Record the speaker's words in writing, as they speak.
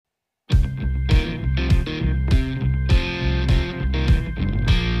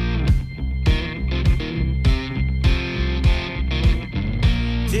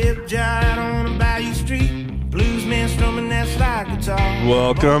out on a bayou street. Blues man strumming that slide guitar.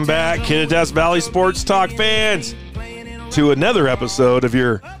 Welcome back, Kittitas Valley Sports Talk fans, to another episode of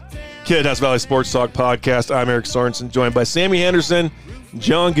your Kittitas Valley Sports Talk podcast. I'm Eric Sorensen, joined by Sammy Henderson,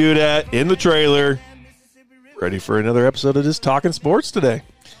 John Goudat in the trailer. Ready for another episode of just talking sports today.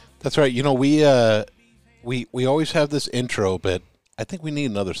 That's right. You know, we always have this intro, but I think we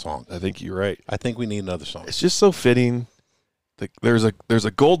need another song. I think you're right. I think we need another song. It's just so fitting. There's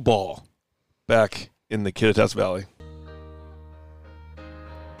a gold ball back in the Kittitas Valley.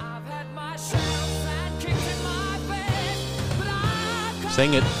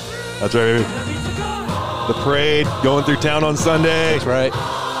 Sing it. That's right, baby. The parade going through town on Sunday. That's right.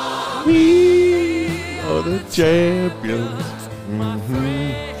 We are the champions.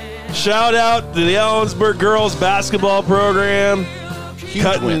 Mm-hmm. Shout out to the Ellensburg girls basketball program. Huge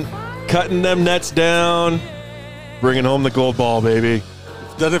Cutting them nets down. Bringing home the gold ball, baby.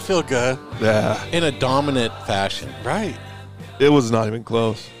 Doesn't it feel good? Yeah. In a dominant fashion. Right. It was not even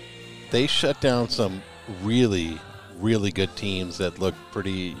close. They shut down some really, really good teams that looked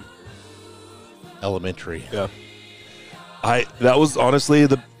pretty elementary. Yeah. That was honestly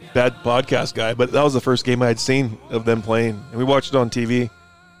the bad podcast guy, but that was the first game I had seen of them playing. And we watched it on TV.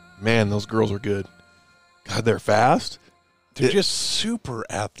 Man, those girls are good. God, they're fast. They're just super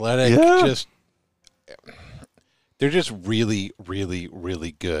athletic. Yeah. They're just really, really,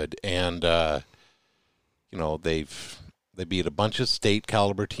 really good. And, you know, they beat a bunch of state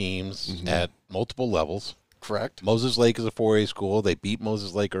caliber teams at multiple levels. Correct. Moses Lake is a 4A school. They beat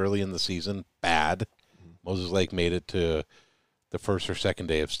Moses Lake early in the season. Bad. Moses Lake made it to the first or second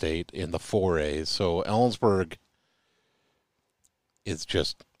day of state in the 4As. So Ellensburg is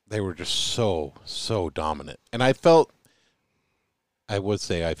just, they were just so, so dominant. And I would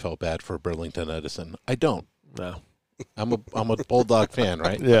say I felt bad for Burlington Edison. I don't. No. I'm a Bulldog fan,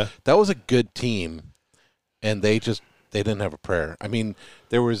 right? Yeah. That was a good team, and they didn't have a prayer. I mean,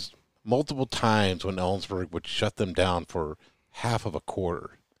 there was multiple times when Ellensburg would shut them down for half of a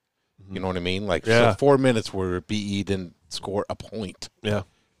quarter. You know what I mean? Like, so 4 minutes where BE didn't score a point. Yeah.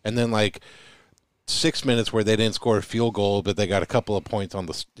 And then, like, 6 minutes where they didn't score a field goal, but they got a couple of points on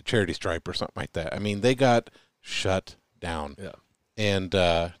the charity stripe or something like that. I mean, they got shut down. Yeah. And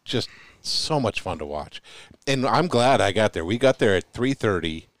just so much fun to watch. And I'm glad I got there. We got there at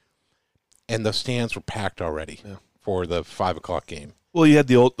 3:30, and the stands were packed already for the 5 o'clock game. Well, you had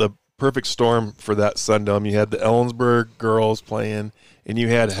the perfect storm for that Sundome. You had the Ellensburg girls playing, and you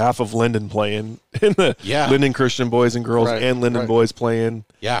had half of Linden playing, and the Linden Christian boys and girls and Linden boys playing.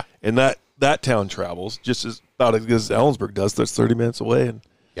 Yeah. And that town travels just about as good as Ellensburg does. That's 30 minutes away. And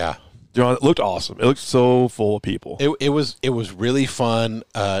yeah. John, it looked awesome. It looked so full of people. It was really fun.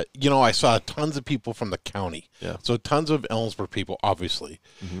 You know, I saw tons of people from the county. Yeah. So tons of Ellensburg people, obviously.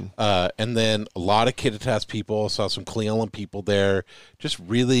 And then a lot of Kittitas people. Saw some Cleveland people there. Just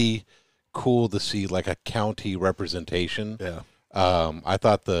really cool to see like a county representation. Yeah. I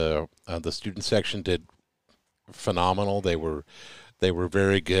thought the student section did phenomenal. They were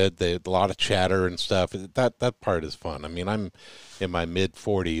very good. They had a lot of chatter and stuff. That part is fun. I mean, I'm in my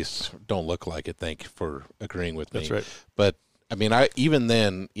mid-40s. Don't look like it. Thank you for agreeing with me. That's right. But, I mean, even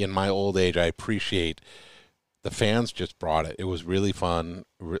then, in my old age, I appreciate the fans just brought it. It was really fun.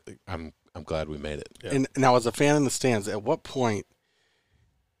 I'm glad we made it. Yeah. And now, as a fan in the stands, at what point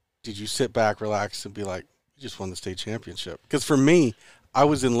did you sit back, relax, and be like, you just won the state championship? Because for me, I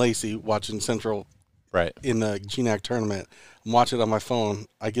was in Lacey watching Central in the GNAC tournament. I'm watching it on my phone.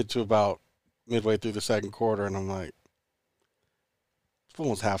 I get to about midway through the second quarter, and I'm like, it's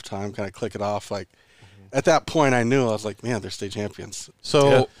almost halftime. Kind of click it off. Like, at that point, I knew. I was like, man, they're state champions.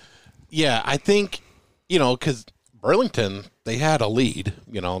 So, yeah I think, you know, because Burlington, they had a lead.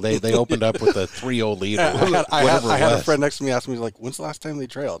 You know, they opened up with a 3-0 lead. I had a friend next to me ask me, like, when's the last time they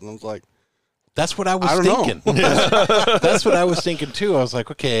trailed? And I was like, that's what I was thinking. That's what I was thinking, too. I was like,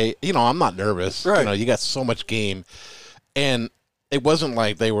 okay, you know, I'm not nervous. Right. You know, you got so much game. And it wasn't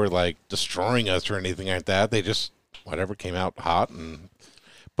like they were, like, destroying us or anything like that. They just, whatever, came out hot.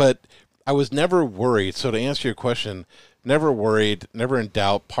 But I was never worried. So to answer your question, never worried, never in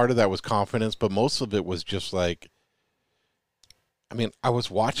doubt. Part of that was confidence, but most of it was just like, I mean, I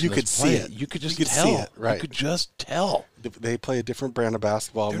was watching. You could see it. You could just tell. See it, right. You could just tell. They play a different brand of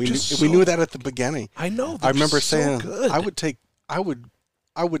basketball. We so, knew that at the beginning. I know. I remember saying, good.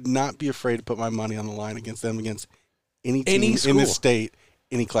 I would not be afraid to put my money on the line against them, against any team in the state,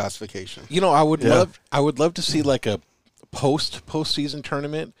 any classification. You know, I would love to see like a postseason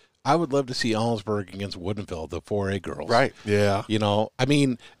tournament. I would love to see Ellensburg against Woodinville, the 4A girls. Right. Yeah. You know, I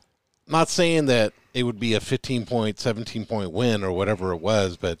mean, not saying that it would be a 15-point, 17-point win or whatever it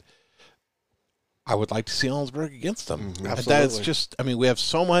was, but I would like to see Ellensburg against them. Absolutely. That's just, I mean, we have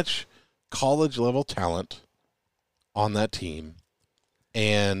so much college-level talent on that team,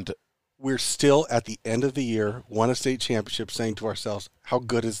 and we're still at the end of the year, won a state championship, saying to ourselves, how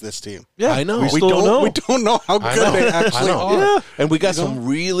good is this team? Yeah, I know. We don't know how good they actually are. Yeah. And we got some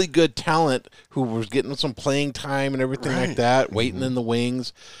really good talent who was getting some playing time and everything like that, waiting in the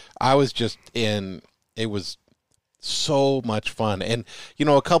wings. I was just in, it was so much fun. And, you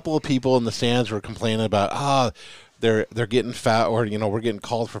know, a couple of people in the stands were complaining about, they're getting foul, or, you know, we're getting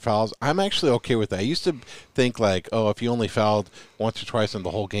called for fouls. I'm actually okay with that. I used to think like, oh, if you only fouled once or twice in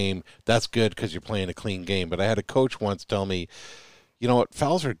the whole game, that's good because you're playing a clean game. But I had a coach once tell me, you know what,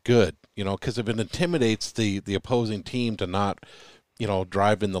 fouls are good, you know, because if it intimidates the opposing team to not, you know,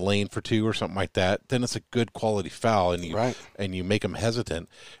 drive in the lane for 2 or something like that, then it's a good quality foul, and you make them hesitant.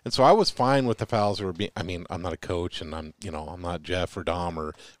 And so I was fine with the fouls that were being. I mean, I'm not a coach, and I'm not Jeff or Dom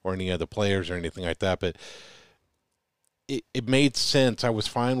or any other players or anything like that, but it made sense. I was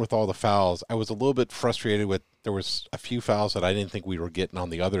fine with all the fouls. I was a little bit frustrated with there was a few fouls that I didn't think we were getting on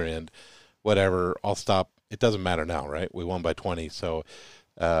the other end. Whatever, I'll stop. It doesn't matter now, right? We won by 20. So,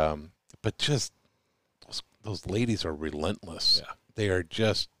 but just those ladies are relentless. Yeah. They are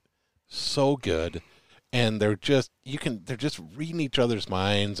just so good, and they're just reading each other's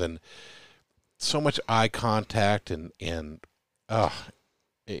minds, and so much eye contact, and in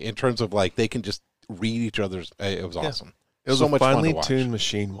terms of like they can just read each other's. It was awesome. It was so a much fun finely to watch. tuned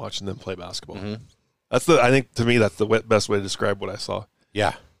machine watching them play basketball. Mm-hmm. I think to me that's the best way to describe what I saw.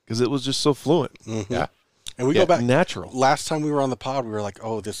 Yeah, because it was just so fluent. Mm-hmm. Yeah, and we go back natural. Last time we were on the pod, we were like,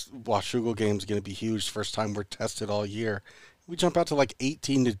 "Oh, this Washougal game is going to be huge. First time we're tested all year." We jump out to like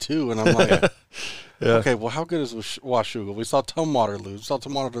 18-2, and I'm like, "Okay, well, how good is Washougal?" We saw Tumwater lose. We saw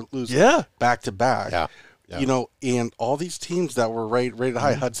Tumwater lose back to back. Yeah, you know, and all these teams that were rated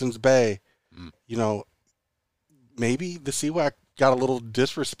high, Hudson's Bay, you know. Maybe the CWAC got a little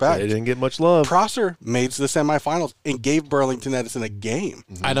disrespect. They didn't get much love. Prosser made the semifinals and gave Burlington Edison a game.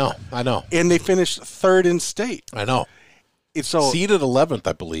 Mm-hmm. I know. And they finished 3rd in state. I know. It's so seeded 11th,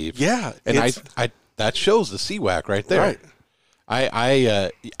 I believe. Yeah, and I that shows the CWAC right there. Right.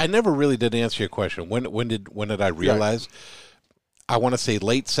 I never really did answer your question. When did I realize? Right. I want to say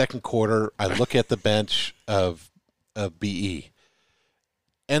late second quarter. I look at the bench of BE,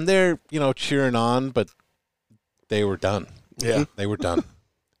 and they're cheering on, but they were done. Yeah, they were done.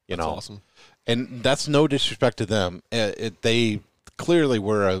 That's awesome. And that's no disrespect to them. They clearly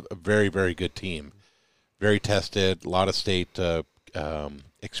were a very, very good team. Very tested, a lot of state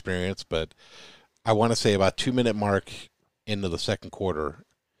experience. But I want to say about 2-minute mark into the second quarter,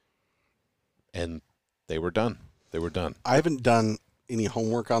 and they were done. They were done. I haven't done any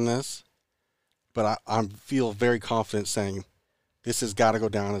homework on this, but I feel very confident saying this has got to go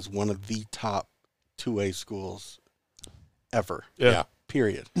down as one of the top 2A schools ever. Yeah.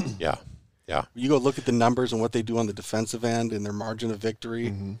 Period. Yeah. Yeah. You go look at the numbers and what they do on the defensive end and their margin of victory.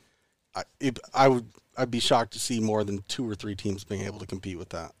 Mm-hmm. I'd be shocked to see more than 2 or 3 teams being able to compete with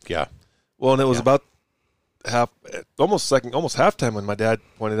that. Yeah. Well, and it was about almost halftime when my dad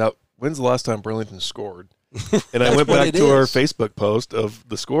pointed out, when's the last time Burlington scored? And I went back to our Facebook post of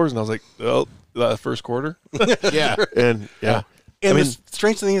the scores, and I was like, well, the first quarter. Yeah. And And the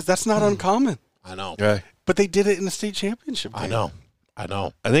strange thing is that's not uncommon. I know. Right. But they did it in the state championship game. I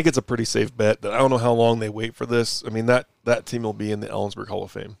know. I think it's a pretty safe bet that I don't know how long they wait for this. I mean, that team will be in the Ellensburg Hall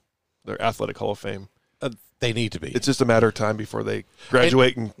of Fame, their athletic Hall of Fame. They need to be. It's just a matter of time before they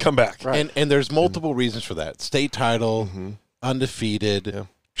graduate and come back. Right. And there's multiple reasons for that. State title, undefeated,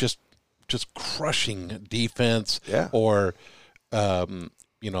 just crushing defense, or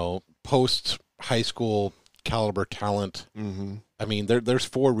post high school caliber talent. Mm-hmm. I mean, there's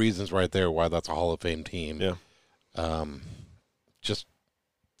 4 reasons right there why that's a Hall of Fame team. Yeah, just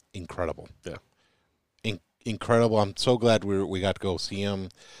incredible. Yeah, incredible. I'm so glad we got to go see him.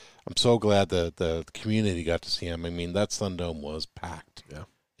 I'm so glad the community got to see him. I mean, that Sundome was packed. Yeah,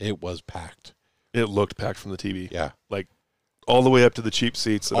 it was packed. It looked packed from the TV. Yeah, like all the way up to the cheap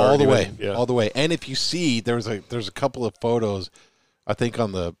seats. All the way. Yeah. All the way. And if you see, there's a couple of photos, I think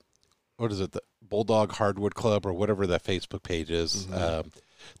on the the Bulldog Hardwood Club or whatever that Facebook page is. Mm-hmm.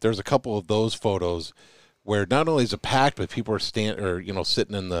 There's a couple of those photos where not only is it packed, but people are sitting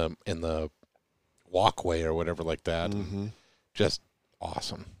in the walkway or whatever like that. Mm-hmm. Just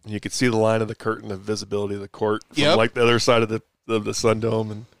awesome. You could see the line of the curtain of visibility of the court from like the other side of the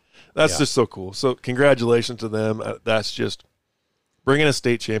Sundome, and that's just so cool. So congratulations to them. That's just bringing a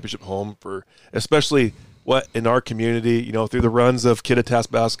state championship home for especially what in our community, through the runs of Kittitas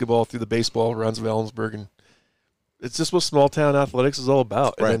basketball, through the baseball runs of Ellensburg, and it's just what small town athletics is all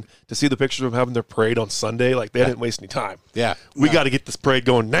about. And then to see the pictures of them having their parade on Sunday, like they didn't waste any time. Yeah. We got to get this parade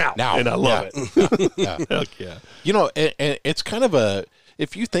going now. And I love it. Yeah. Heck yeah. You know, and it's kind of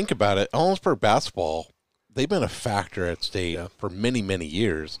if you think about it, Ellensburg basketball, they've been a factor at state for many, many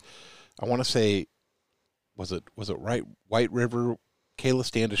years. I want to say, was it White River, Kayla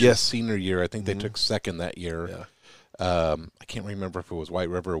Standish's senior year? I think they took second that year. Yeah. I can't remember if it was White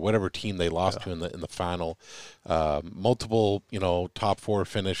River or whatever team they lost to in the final. Multiple, top 4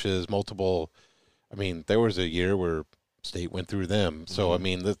 finishes. I mean, there was a year where state went through them. So I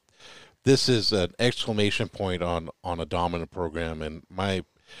mean, this is an exclamation point on a dominant program, and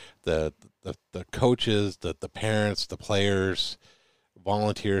the coaches, the parents, the players,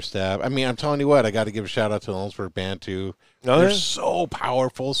 volunteer staff. I mean, I'm telling you what, I got to give a shout out to the Ellensburg band too. They're so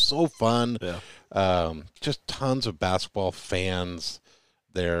powerful, so fun. Yeah. Just tons of basketball fans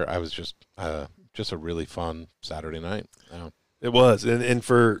there. I was just a really fun Saturday night. Yeah. It was, and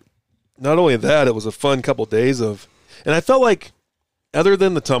for not only that, it was a fun couple days of, and I felt like, other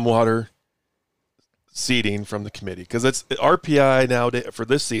than the Tumwater seeding from the committee, because it's RPI nowadays for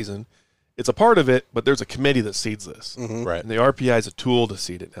this season. It's a part of it, but there's a committee that seeds this. Right. And the RPI is a tool to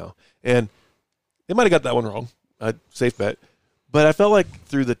seed it now. And they might have got that one wrong. Safe bet. But I felt like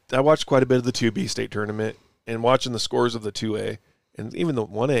I watched quite a bit of the 2B state tournament and watching the scores of the 2A and even the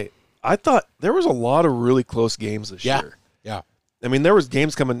 1A. I thought there was a lot of really close games this year. Yeah. I mean, there was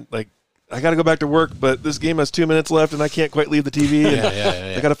games coming, like, I got to go back to work, but this game has 2 minutes left, and I can't quite leave the TV.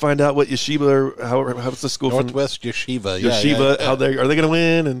 And I got to find out what yeshiva or how's the school Northwest Yeshiva. Yeshiva, how are they going to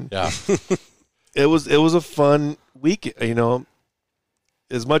win? And it was a fun week.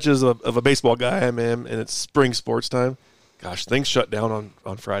 As much as of a baseball guy I am, and it's spring sports time. Gosh, things shut down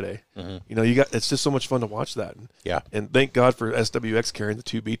on Friday. It's just so much fun to watch that. And thank God for SWX carrying the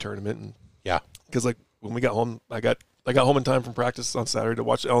 2B tournament. And because when we got home, I got home in time from practice on Saturday to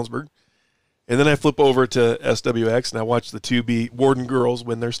watch Ellensburg. And then I flip over to SWX, and I watch the 2B Warden girls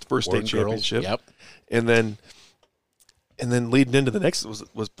win their first state championship. Yep. And then leading into the next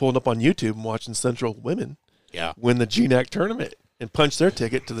was pulling up on YouTube and watching Central women win the GNAC tournament and punch their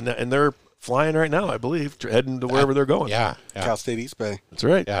ticket to the net. And they're flying right now, I believe, heading to wherever they're going. Yeah. Cal State East Bay. That's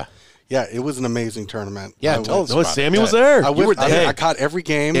right. Yeah, it was an amazing tournament. Yeah, tell us about Sammy it. was there. I caught every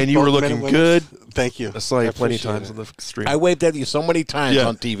game. And you were looking good. Thank you. I saw you plenty of times on the stream. I waved at you so many times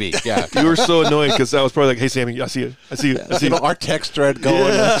on TV. Yeah. You were so annoying because I was probably like, hey, Sammy, I see you. Our text thread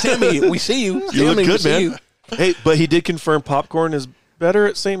going, Sammy, we see you. You look good, man. You. Hey, but he did confirm popcorn is better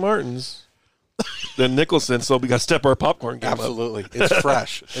at St. Martin's than Nicholson, so we got to step our popcorn game Absolutely. It's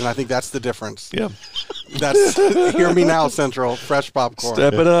fresh, and I think that's the difference. Yeah. That's hear me now, Central. Fresh popcorn.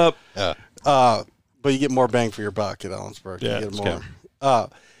 Step it up. Yeah. But you get more bang for your buck at Ellensburg. Yeah, you get more.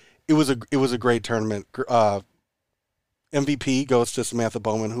 It was a great tournament. MVP goes to Samantha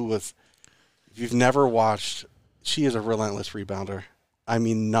Bowman, who was, if you've never watched, she is a relentless rebounder. I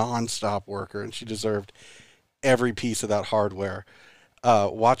mean, nonstop worker, and she deserved every piece of that hardware.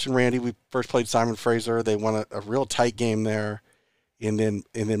 Watching Randy, we first played Simon Fraser. They won a real tight game there, and then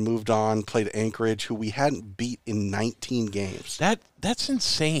moved on. Played Anchorage, who we hadn't beat in 19 games. That's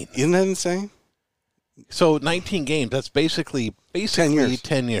insane. Isn't that insane? So 19 games. That's basically 10 years.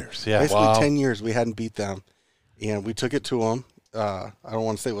 10 years. Yeah. Basically 10 years we hadn't beat them, and we took it to them. I don't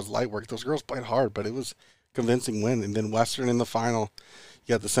want to say it was light work. Those girls played hard, but it was a convincing win. And then Western in the final,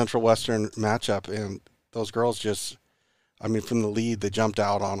 you got the Central Western matchup, and those girls just, I mean, from the lead, they jumped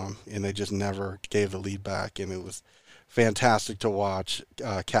out on them, and they just never gave the lead back. And it was fantastic to watch.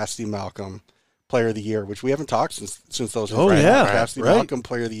 Cassidy Malcolm, Player of the Year, which we haven't talked since those. Oh, yeah. Cassidy Malcolm,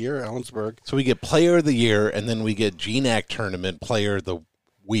 Player of the Year, Ellensburg. So we get Player of the Year, and then we get GNAC Tournament Player of the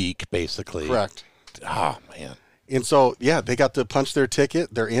Week, basically. Correct. Oh, man. And so, they got to punch their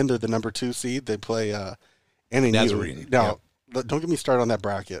ticket. They're in. They're the number 2 seed. They play NNU. Nazarene. Now, don't get me started on that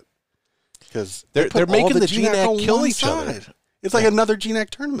bracket. Because they're making the GNAC kill each other. It's like another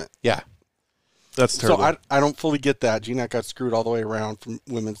GNAC tournament. Yeah. That's terrible. So I don't fully get that. GNAC got screwed all the way around from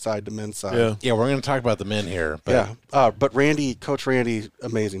women's side to men's side. Yeah, we're going to talk about the men here. But but Coach Randy,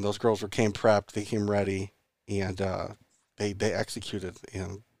 amazing. Those girls came prepped. They came ready, and they executed.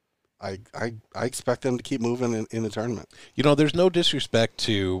 And I expect them to keep moving in the tournament. There's no disrespect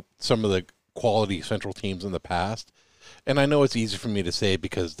to some of the quality Central teams in the past. And I know it's easy for me to say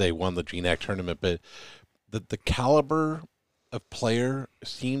because they won the GNAC tournament, but the caliber of player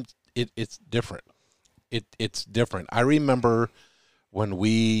seems it's different. It's different. I remember when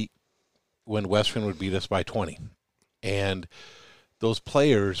Western would beat us by 20, and those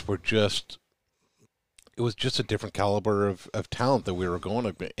players were just, it was just a different caliber of talent that we were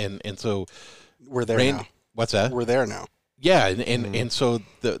going to, and so we're there now. What's that? We're there now. Yeah, and so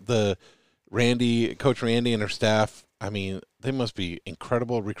the Coach Randy and her staff, I mean, they must be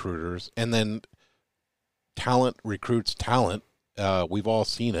incredible recruiters. And then talent recruits talent. We've all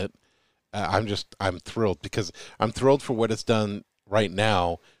seen it. I'm thrilled because I'm thrilled for what it's done right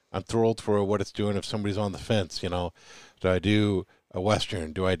now. I'm thrilled for what it's doing if somebody's on the fence, you know. Do I do a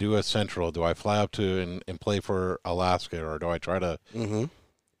Western? Do I do a Central? Do I fly up to and play for Alaska? Or do I try to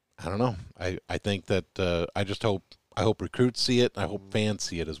I don't know. I think that I hope recruits see it. I hope fans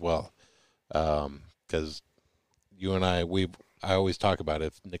see it as well. Because you and I always talk about it.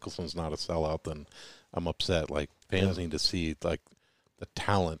 If Nicholson's not a sellout, then I'm upset. Like, fans need to see, like, the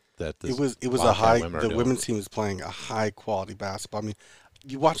talent that this it was a high. The women's team is playing a high quality basketball. I mean,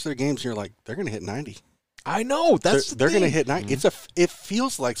 you watch their games and you're like, they're going to hit 90. I know they're going to hit 90. It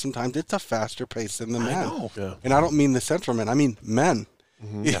feels like sometimes it's a faster pace than the men. I know. Yeah. And I don't mean the central men. I mean men.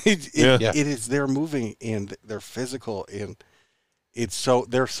 It is. They're moving and they're physical and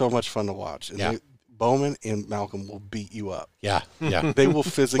they're so much fun to watch. And Bowman and Malcolm will beat you up. Yeah. They will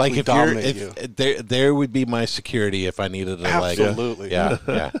physically dominate you. There would be my security if I needed to. Absolutely.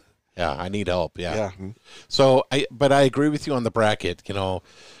 Yeah. I need help. Yeah. So but I agree with you on the bracket. You know,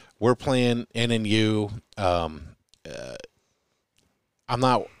 we're playing NNU. I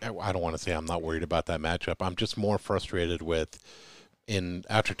don't want to say I'm not worried about that matchup. I'm just more frustrated with.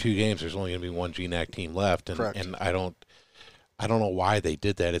 After 2 games, there's only going to be one GNAC team left, and I don't know why they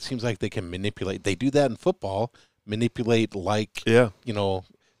did that. It seems like they can manipulate. They do that in football, manipulate you know,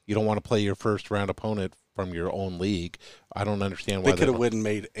 you don't want to play your first round opponent from your own league. I don't understand why they could have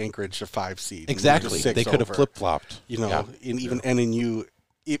made Anchorage a 5 seed. Exactly, they could have flip flopped. You know, and even NNU,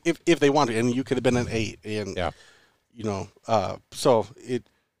 if they wanted, NNU could have been an 8, and you know, so it.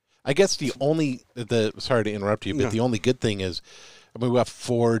 I guess sorry to interrupt you, but the only good thing is. I mean, we have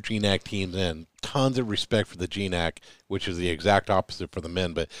 4 GNAC teams in. Tons of respect for the GNAC, which is the exact opposite for the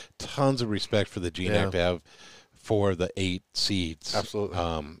men, but tons of respect for the GNAC to have for the 8 seeds. Absolutely.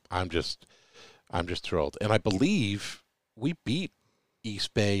 I'm just thrilled, and I believe we beat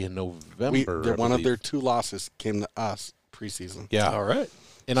East Bay in November. One of their 2 losses came to us preseason. Yeah. All right.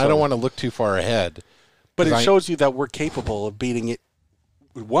 And I don't want to look too far ahead, but it shows you that we're capable of beating it.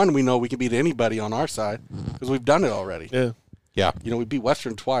 One, we know we can beat anybody on our side because we've done it already. Yeah. Yeah, you know, we beat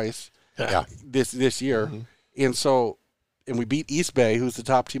Western twice. This year, and we beat East Bay, who's the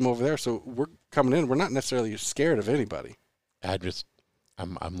top team over there. So we're coming in. We're not necessarily scared of anybody.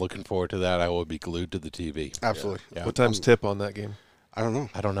 I'm looking forward to that. I will be glued to the TV. Absolutely. Yeah. What time's tip on that game? I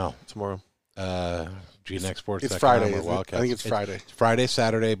don't know. Tomorrow. GNX Sports. It's Friday. I think it's Friday. It's Friday,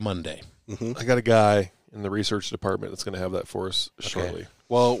 Saturday, Monday. I got a guy in the research department that's going to have that for us shortly.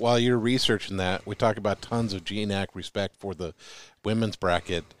 Well, while you're researching that, we talk about tons of GNAC respect for the women's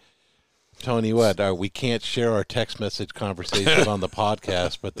bracket. Tony, we can't share our text message conversations on the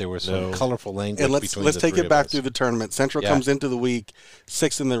podcast, but there was some colorful language. And let's take it back through the tournament. Central comes into the week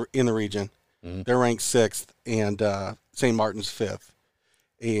 6th in the region. They're ranked 6th, and St. Martin's 5th.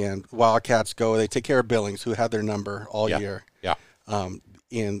 And Wildcats they take care of Billings, who had their number all year. Yeah. And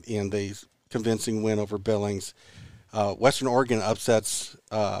they convincing win over Billings. Western Oregon upsets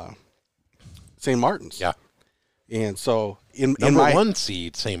St. Martin's. Yeah. And so in my 1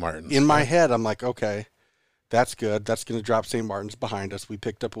 seed, St. Martin's. In my head, I'm like, okay, that's good. That's going to drop St. Martin's behind us. We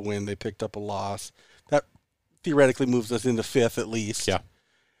picked up a win. They picked up a loss. That theoretically moves us into 5th at least. Yeah.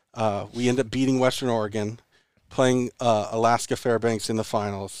 We end up beating Western Oregon, playing Alaska Fairbanks in the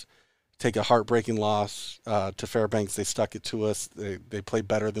finals. Take a heartbreaking loss to Fairbanks. They stuck it to us. They played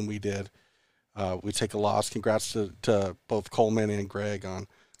better than we did. We take a loss. Congrats to both Coleman and Greg on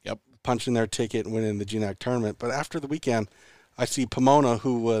punching their ticket and winning the GNAC tournament. But after the weekend, I see Pomona,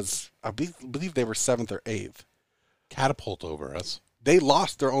 who was, I believe they were 7th or 8th. Catapult over us. They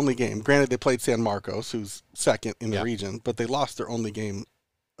lost their only game. Granted, they played San Marcos, who's 2nd in the region, but they lost their only game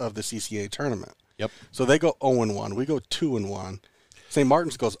of the CCA tournament. Yep. So they go 0-1. We go 2-1. St.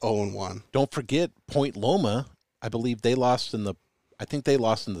 Martin's goes 0-1. Don't forget Point Loma. I believe they lost in the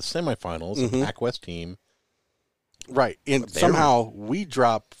semifinals. The Pac West team. Right, and somehow we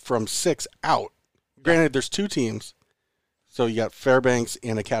drop from 6 out. Granted, there's 2 teams, so you got Fairbanks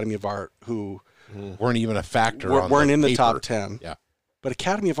and Academy of Art, who weren't even a factor. Weren't in the top 10. Yeah, but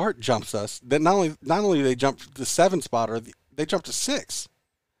Academy of Art jumps us. That not only they jumped to the 7 spot, or they jumped to 6.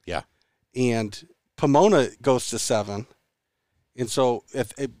 Yeah, and Pomona goes to 7, and so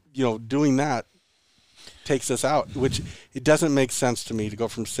doing that takes us out, which it doesn't make sense to me to go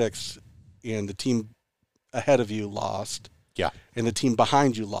from 6 and the team ahead of you lost. Yeah. And the team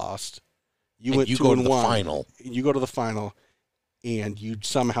behind you lost. You go to the final. You go to the final, and you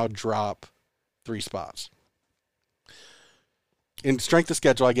somehow drop 3 spots. in strength of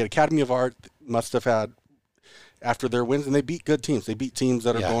schedule, I get Academy of Art must have had after their wins, and they beat good teams. They beat teams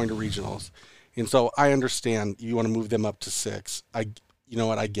that are going to regionals. And so I understand you want to move them up to 6. You know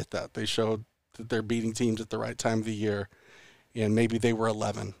what? I get that. They showed that they're beating teams at the right time of the year, and maybe they were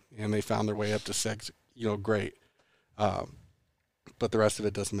 11 and they found their way up to 6. Great. But the rest of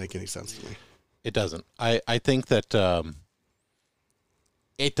it doesn't make any sense to me. It doesn't. I think that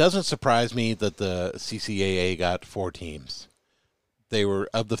it doesn't surprise me that the CCAA got 4 teams. They were,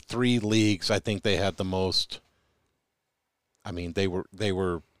 of the 3 leagues, I think they had the most. I mean, they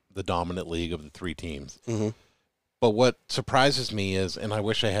were the dominant league of the 3 teams. Mm-hmm. But what surprises me is, and I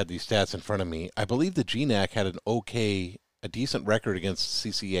wish I had these stats in front of me, I believe the GNAC had a decent record against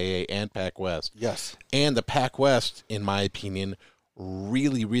CCAA and Pac West. Yes. And the Pac West, in my opinion,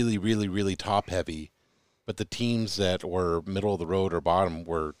 really, really, really, really top heavy. But the teams that were middle of the road or bottom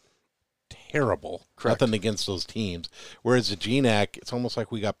were terrible. Correct. Nothing against those teams. Whereas the GNAC, it's almost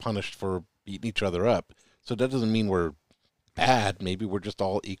like we got punished for beating each other up. So that doesn't mean we're bad. Maybe we're just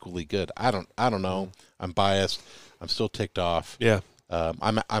all equally good. I don't know. I'm biased. I'm still ticked off. Yeah.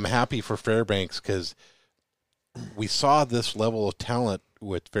 I'm happy for Fairbanks because we saw this level of talent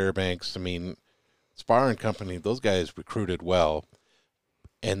with Fairbanks. I mean, Spar and company, those guys recruited well.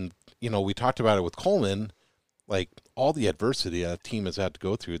 And, we talked about it with Coleman, like all the adversity a team has had to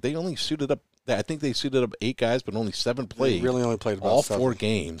go through. They only suited up, I think they suited up 8 guys, but only 7 played. They really only played about all 7. 4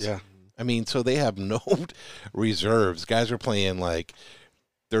 games. Yeah. I mean, so they have no reserves. Guys are playing like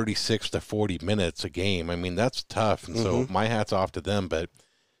 36 to 40 minutes a game. I mean, that's tough. And so my hat's off to them, but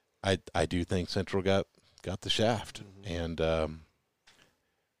I do think Central got the shaft. And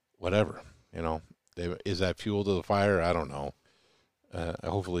whatever, is that fuel to the fire? I don't know.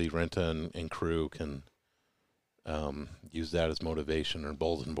 Hopefully Renta and crew can use that as motivation or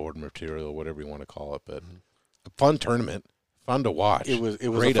bulletin board material, whatever you want to call it. But a fun tournament, fun to watch. It was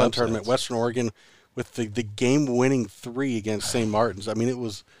Great a fun upsets. tournament. Western Oregon with the game-winning 3 against St. Martin's. I mean, it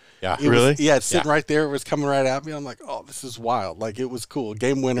was really? It's sitting right there. It was coming right at me. I'm like, oh, this is wild. Like, it was cool.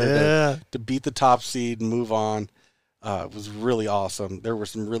 Game winner to beat the top seed and move on. It was really awesome. There were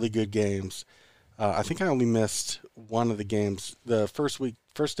some really good games. I think I only missed one of the games. The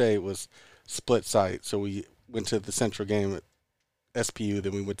first day was split site, so we went to the Central game at SPU,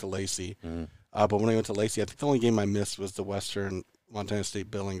 then we went to Lacey. But when I went to Lacey, I think the only game I missed was the Western Montana State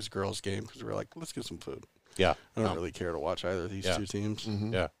Billings girls game because we were like, let's get some food. Yeah. I don't really care to watch either of these 2 teams.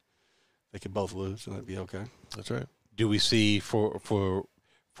 Yeah. They could both lose, and that'd be okay. That's right. Do we see for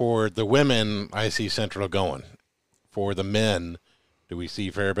the women, I see Central going. For the men, do we see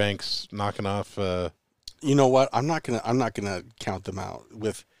Fairbanks knocking off? You know what? I'm not gonna count them out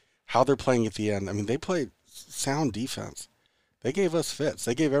with how they're playing at the end. I mean, they played sound defense. They gave us fits.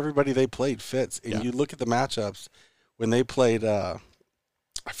 They gave everybody they played fits. And you look at the matchups when they played. I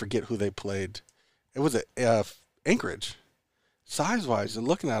forget who they played. It was Anchorage, size wise, and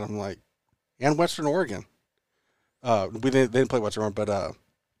looking at them like, and Western Oregon. They didn't play Western Oregon, but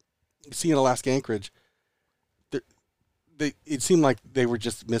seeing Alaska Anchorage. It seemed like they were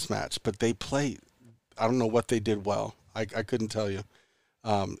just mismatched, but they played. I don't know what they did well. I couldn't tell you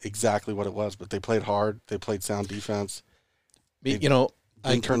exactly what it was, but they played hard. They played sound defense. They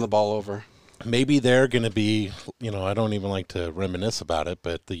didn't turn the ball over. Maybe they're going to be, I don't even like to reminisce about it,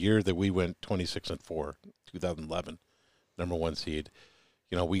 but the year that we went 26-4, 2011, number 1 seed,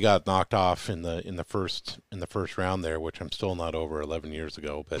 we got knocked off in the first round there, which I'm still not over 11 years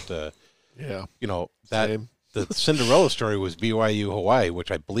ago, but Same. The Cinderella story was BYU Hawaii,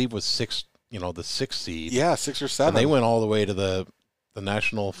 which I believe was the 6th seed. Yeah, 6 or 7. And they went all the way to the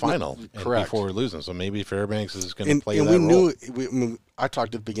national final correct. Before losing. So maybe Fairbanks is going to play and that role. I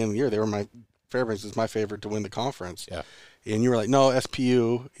talked at the beginning of the year. Fairbanks is my favorite to win the conference. Yeah. And you were like, no,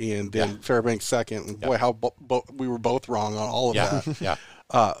 SPU, and then Fairbanks second. And boy, how we were both wrong on all of that. Yeah.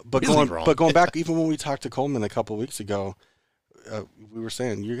 But really going back, even when we talked to Coleman a couple of weeks ago, we were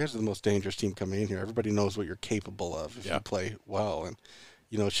saying you guys are the most dangerous team coming in here. Everybody knows what you're capable of if you play well. And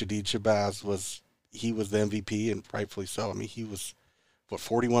Shadid Shabazz was the MVP, and rightfully so. I mean, he was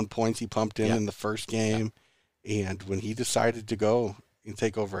 41 points he pumped in the first game, and when he decided to go and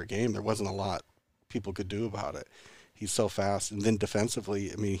take over a game, there wasn't a lot people could do about it. He's so fast, and then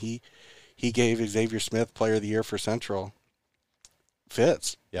defensively, I mean, he gave Xavier Smith Player of the Year for Central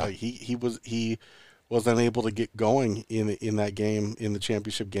fits. Yeah, he was unable to get going in that game, in the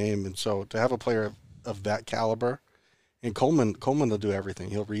championship game. And so to have a player of that caliber, and Coleman will do everything.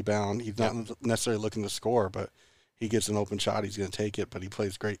 He'll rebound. He's not necessarily looking to score, but he gets an open shot, he's going to take it, but he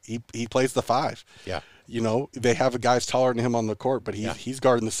plays great. He plays the 5. Yeah. They have guys taller than him on the court, but he's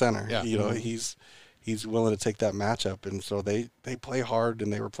guarding the center. Yeah. he's willing to take that matchup. And so they play hard,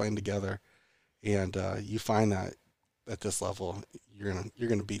 and they were playing together. And you find that at this level, you're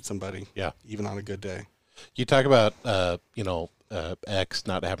gonna beat somebody, even on a good day. You talk about X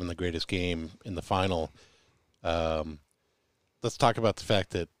not having the greatest game in the final. Let's talk about the fact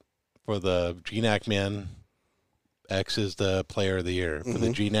that for the GNAC men, X is the player of the year. For the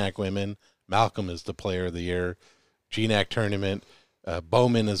GNAC women, Malcolm is the player of the year. GNAC tournament,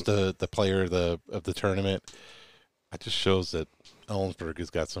 Bowman is the player of the tournament. It just shows that Ellensburg has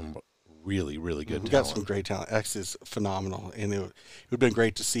got some really, really good talent. Got some great talent. X is phenomenal, and it would have been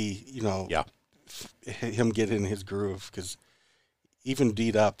great to see, him get in his groove, because even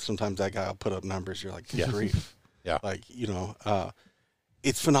D'd up, sometimes that guy will put up numbers. You're like, good grief. Yeah. Like,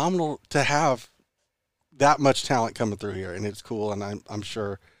 it's phenomenal to have that much talent coming through here, and it's cool. And I'm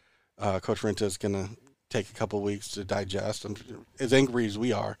sure Coach Renta is going to take a couple of weeks to digest. As angry as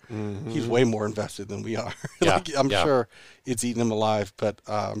we are, he's way more invested than we are. I'm sure it's eating him alive, but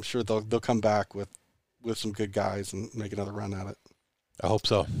I'm sure they'll come back with some good guys and make another run at it. I hope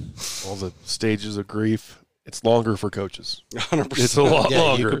so. All the stages of grief. It's longer for coaches. 100%. It's a lot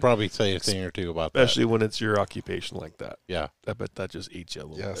longer. You could probably say a thing or two about especially when it's your occupation like that. Yeah. I bet that just eats you a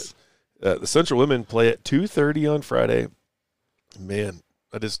little bit. The Central women play at 2:30 on Friday. Man,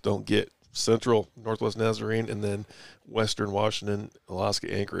 I just don't get Central, Northwest Nazarene, and then Western Washington,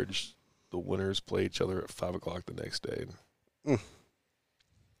 Alaska Anchorage. The winners play each other at 5 o'clock the next day.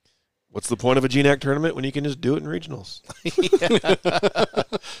 What's the point of a GNAC tournament when you can just do it in regionals?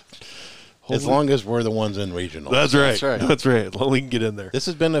 As long as we're the ones in regionals. That's right. That's right. As long as we can get in there. This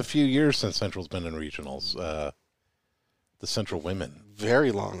has been a few years since Central's been in regionals. The Central women.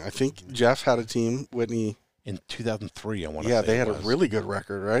 Very long. I think Jeff had a team, Whitney. In 2003, I want to say. Yeah, they had a really good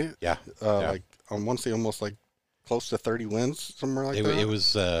record, right? Yeah. Like, I want to say almost like close to 30 wins, somewhere like that. It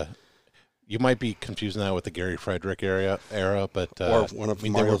was, you might be confusing that with the Gary Frederick era, but or one of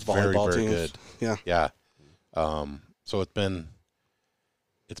Mario's volleyball very teams. Good. Yeah. So it's been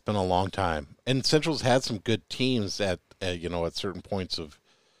a long time. And Central's had some good teams at certain points of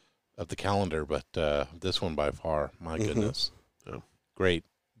the calendar, but this one by far, my goodness. Yeah. Great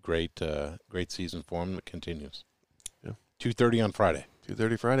season for them that continues. Yeah. 2:30 on Friday.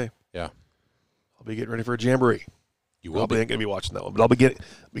 2:30 Friday. Yeah. I'll be getting ready for a jamboree. You will be. I ain't going to be watching that one, but I'll be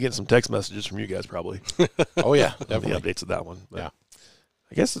getting some text messages from you guys probably. Oh, yeah, definitely. The updates of that one. But yeah.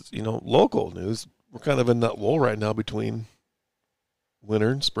 I guess it's, local news. We're kind of in that lull right now between winter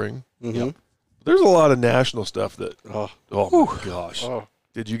and spring. Yep. There's a lot of national stuff that, oh my gosh. Oh.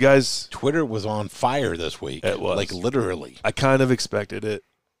 Did you guys? Twitter was on fire this week. It was. Like, literally. I kind of expected it.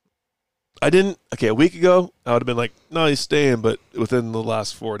 I didn't. Okay, a week ago, I would have been like, no, he's staying. But within the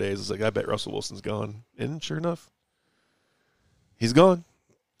last 4 days, it's like, I bet Russell Wilson's gone. And sure enough, he's gone.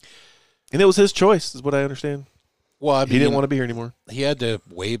 And it was his choice, is what I understand. Well, I mean, he didn't want to be here anymore. He had to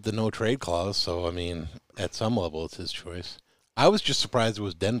waive the no-trade clause. So, I mean, at some level, it's his choice. I was just surprised it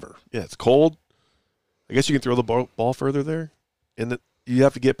was Denver. Yeah, it's cold. I guess you can throw the ball further there. And you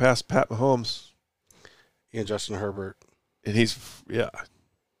have to get past Pat Mahomes. And Justin Herbert. And he's,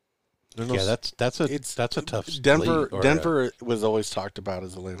 that's a tough Denver. Denver was always talked about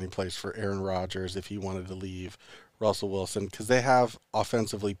as a landing place for Aaron Rodgers if he wanted to leave Russell Wilson, because they have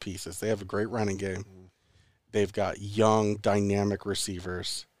offensively pieces. They have a great running game. They've got young, dynamic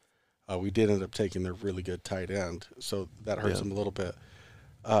receivers. We did end up taking their really good tight end, so that hurts them a little bit.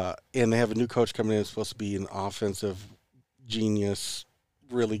 And they have a new coach coming in who's supposed to be an offensive genius,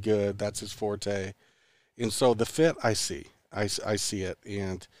 really good. That's his forte. And so the fit, I see it,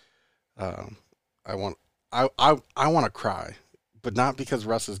 and I want to cry, but not because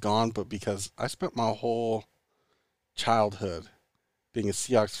Russ is gone, but because I spent my whole childhood being a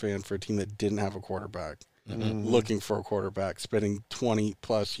Seahawks fan for a team that didn't have a quarterback, looking for a quarterback, spending 20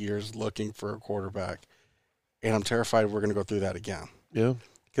 plus years looking for a quarterback, and I'm terrified we're going to go through that again. Yeah,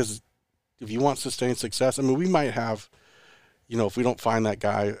 because if you want sustained success, I mean, we might have, if we don't find that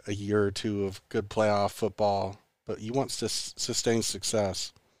guy, a year or two of good playoff football, but you want sustained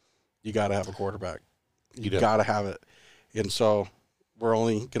success, you got to have a quarterback. You got to have it. And so we're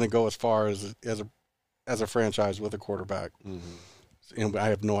only going to go as far as a franchise with a quarterback. And I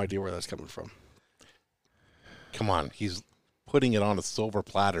have no idea where that's coming from. Come on. He's putting it on a silver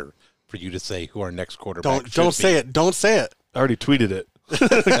platter for you to say who our next quarterback Don't say it. Don't say it. I already tweeted it.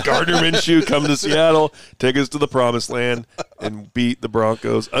 Gardner Minshew come to Seattle, take us to the promised land, and beat the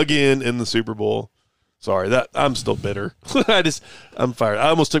Broncos again in the Super Bowl. Sorry, I'm still bitter. I'm fired. I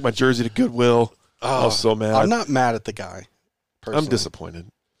almost took my jersey to Goodwill. I was so mad. I'm not mad at the guy. Personally. I'm disappointed.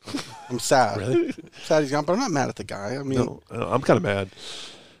 I'm sad. Really? Sad he's gone, but I'm not mad at the guy. I mean, no, I'm kind of mad.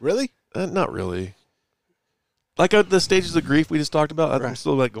 Really? Not really. Like the stages of grief we just talked about, I'm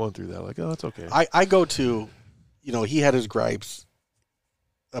still like going through that. Like, oh, it's okay. I go to, he had his gripes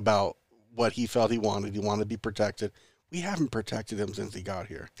about what he felt he wanted. He wanted to be protected. We haven't protected him since he got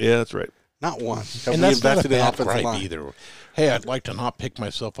here. Yeah, that's right. Not once. And that's not a bad gripe either. Hey, I'd like to not pick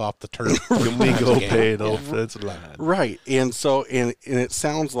myself off the turf. Can we go pay an offensive line? Right. And so, and it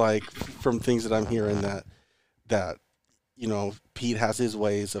sounds like from things that I'm hearing that Pete has his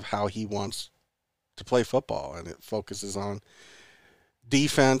ways of how he wants to play football, and it focuses on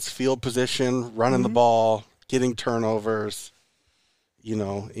defense, field position, running the ball, getting turnovers,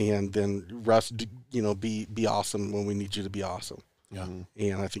 and then Russ, be awesome when we need you to be awesome. Yeah.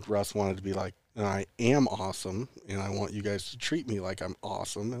 And I think Russ wanted to be like, I am awesome, and I want you guys to treat me like I'm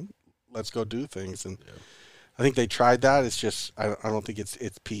awesome, and let's go do things. And I think they tried that. It's just I don't think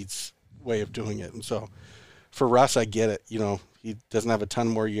it's Pete's way of doing it. And so for Russ, I get it. He doesn't have a ton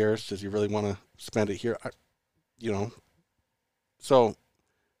more years. Does he really want to spend it here? So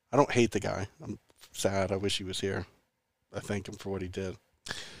I don't hate the guy. I'm sad. I wish he was here. I thank him for what he did.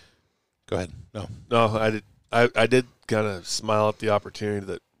 Go ahead. No, I did. I did kind of smile at the opportunity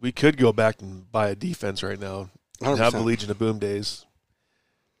that we could go back and buy a defense right now and 100%. have the Legion of Boom days.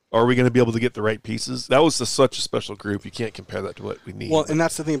 Are we going to be able to get the right pieces? That was such a special group. You can't compare that to what we need. Well, and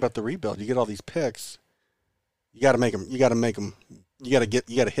that's the thing about the rebuild. You get all these picks. You got to make them. You got to make them. You got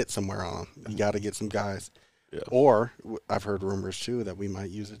to hit somewhere on them. You got to get some guys. Yeah. Or I've heard rumors too that we might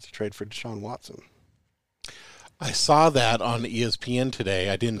use it to trade for Deshaun Watson. I saw that on ESPN today.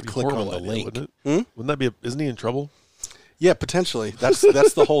 I didn't click on the link. Wouldn't that be? Isn't he in trouble? Yeah, potentially. That's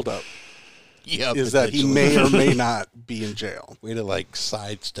the holdup. Yeah, is that he may or may not be in jail. Way to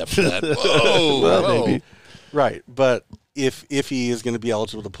sidestep that. Whoa, well, maybe. Right, but if he is going to be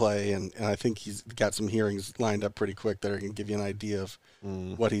eligible to play, and I think he's got some hearings lined up pretty quick that are going to give you an idea of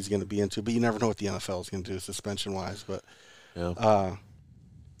what he's going to be into. But you never know what the NFL is going to do suspension wise. But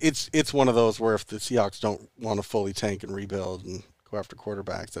it's one of those where if the Seahawks don't want to fully tank and rebuild and go after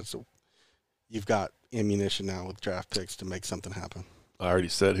quarterbacks, you've got ammunition now with draft picks to make something happen. I already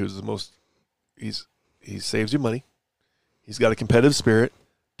said who's the most. He saves you money. He's got a competitive spirit.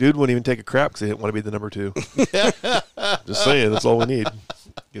 Dude wouldn't even take a crap because he didn't want to be the number 2. Just saying, that's all we need.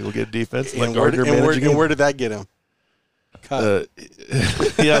 We'll get defense. And where did that get him?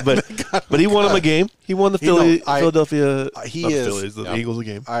 Yeah, but he won him a game. He won the Philadelphia. The Eagles a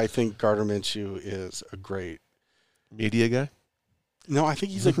game. I think Gardner Minshew is a great media guy. No, I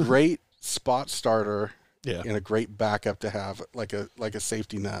think he's a great spot starter. Yeah. And a great backup to have, like a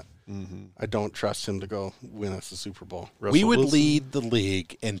safety net. Mm-hmm. I don't trust him to go win us the Super Bowl. We would lead the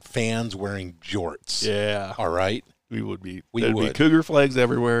league in fans wearing jorts. Yeah. All right? We would be. There'd be Cougar flags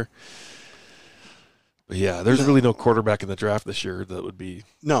everywhere. But yeah, there's really no quarterback in the draft this year that would be.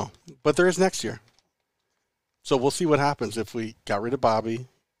 No, but there is next year. So we'll see what happens if we got rid of Bobby,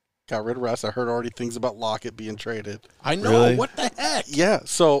 got rid of Russ. I heard already things about Lockett being traded. I know. Really? What the heck? Yeah.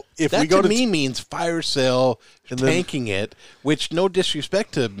 So if that we go to me means fire sale, and tanking it, which no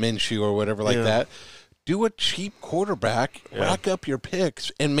disrespect to Minshew or whatever like that. Do a cheap quarterback, rack up your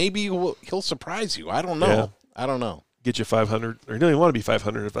picks, and maybe he'll surprise you. I don't know. Yeah. I don't know. Get you 500, or you don't even want to be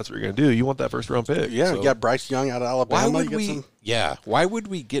 500 if that's what you're going to do. You want that first round pick. Yeah, you got Bryce Young out of Alabama. Why would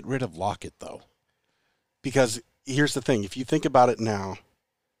we get rid of Lockett though? Because here's the thing: if you think about it now,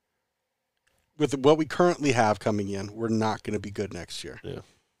 with what we currently have coming in, we're not going to be good next year. Yeah.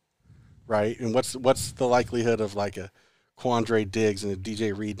 Right? And what's the likelihood of like a Quandre Diggs and a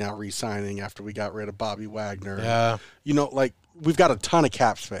DJ Reed now re-signing after we got rid of Bobby Wagner? Yeah. Like we've got a ton of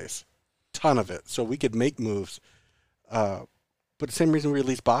cap space, ton of it, so we could make moves. But the same reason we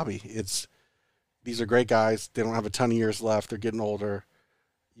released Bobby, these are great guys. They don't have a ton of years left. They're getting older.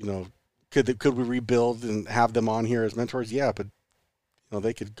 Could we rebuild and have them on here as mentors? Yeah, but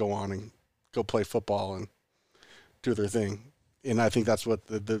they could go on and go play football and do their thing. And I think that's what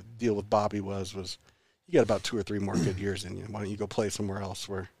the deal with Bobby was you got about 2 or 3 more good years in you. Why don't you go play somewhere else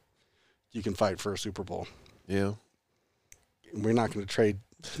where you can fight for a Super Bowl? Yeah. We're not going to trade.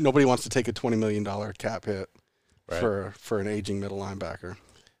 Nobody wants to take a $20 million cap hit for an aging middle linebacker.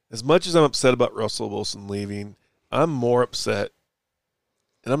 As much as I'm upset about Russell Wilson leaving, I'm more upset,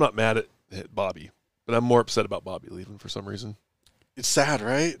 and I'm not mad at Bobby, but I'm more upset about Bobby leaving for some reason. It's sad,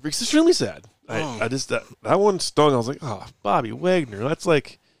 right? It's extremely sad. I just that one stung. I was like, oh, Bobby Wagner. That's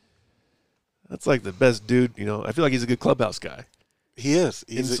like the best dude. I feel like he's a good clubhouse guy. He is.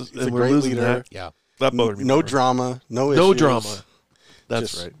 He's a great leader. That. Yeah. That bothered me. No drama. No issues. No drama.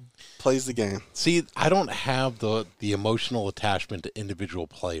 That's just right. Plays the game. See, I don't have the emotional attachment to individual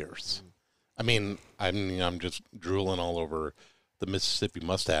players. I mean, I'm just drooling all over the Mississippi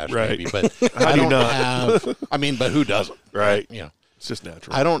mustache, right. maybe, but How I do you don't not? have. I mean, but who doesn't? Right. You know, It's just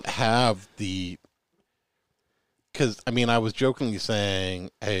natural. I don't have the. Because I mean, I was jokingly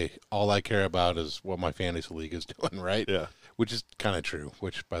saying, "Hey, all I care about is what my fantasy league is doing," right? Yeah. Which is kind of true.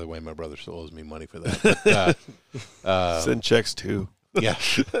 Which, by the way, my brother still owes me money for that. But, Send checks too. yeah.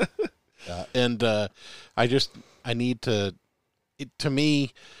 And I need to. To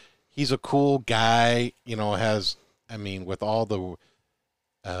me, he's a cool guy. You know, with all the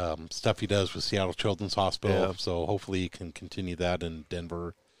stuff he does with Seattle Children's Hospital. Yeah. So hopefully he can continue that in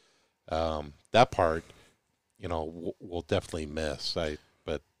Denver. That part, we'll definitely miss.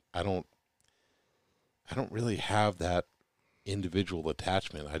 But I don't really have that individual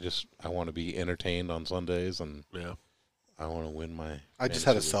attachment. I want to be entertained on Sundays, and I want to win my. I just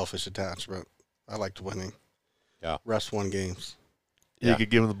had a selfish attachment. I liked winning. Yeah. Rest won games. You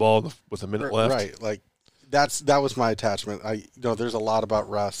could give him the ball with a minute left. Right. Like that was my attachment. There's a lot about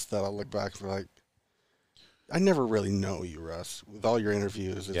Russ that I'll look back and be like, I never really know you, Russ. With all your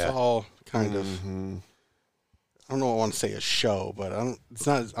interviews, it's all kind of. I don't know what I want to say a show, but I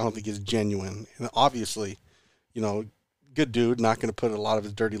don't think it's genuine. And obviously, good dude, not going to put a lot of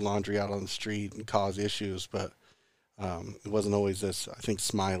his dirty laundry out on the street and cause issues, but it wasn't always this, I think,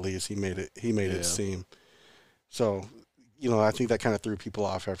 smiley as he made it seem. So, I think that kind of threw people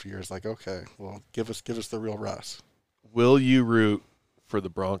off after years. Like, okay, well, give us the real Russ. Will you root for the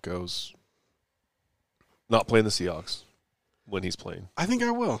Broncos not playing the Seahawks when he's playing? I think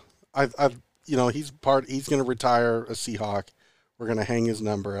I will. He's going to retire a Seahawk. We're going to hang his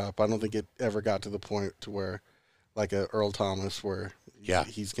number up. I don't think it ever got to the point to where, like a Earl Thomas, where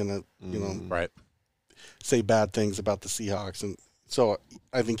he's going to, right, say bad things about the Seahawks. And so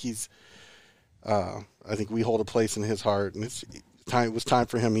I think I think we hold a place in his heart, and it was time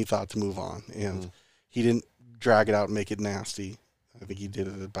for him, he thought, to move on. And he didn't drag it out and make it nasty. I think he did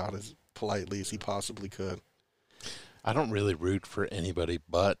it about as politely as he possibly could. I don't really root for anybody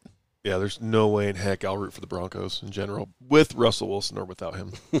but. Yeah, there's no way in heck I'll root for the Broncos in general, with Russell Wilson or without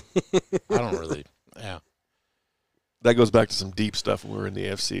him. I don't really, That goes back to some deep stuff when we were in the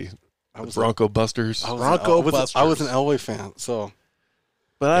AFC. Bronco Busters. I was an Elway fan, so.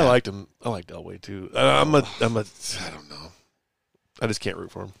 But I liked him. I liked Elway too. I don't know. I just can't root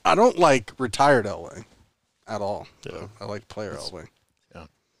for him. I don't like retired Elway at all. Yeah. I like player Elway. Yeah.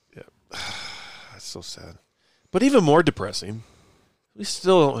 That's so sad. But even more depressing, we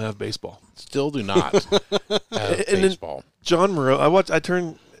still don't have baseball. Still do not have baseball. John Moreau,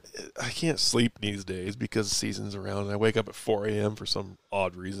 I can't sleep these days because the season's around, and I wake up at 4 a.m. for some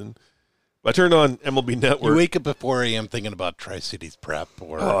odd reason. I turned on MLB Network. You wake up at 4 a.m. thinking about Tri-Cities prep,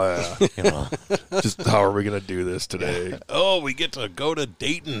 or just how are we going to do this today? Oh, we get to go to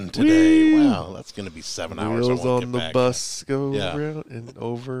Dayton today. Whee! Wow, that's going to be 7 hours. Wheels on the bus go around and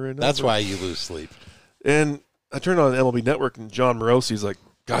over and over. That's why you lose sleep. And I turned on MLB Network, and John Morosi's like,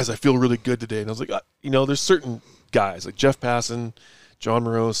 guys, I feel really good today. And I was like, there's certain guys like Jeff Passan, John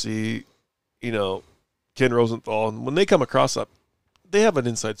Morosi, Ken Rosenthal, and when they come across up, they have an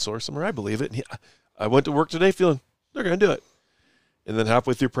inside source somewhere. I believe it. And I went to work today feeling they're going to do it. And then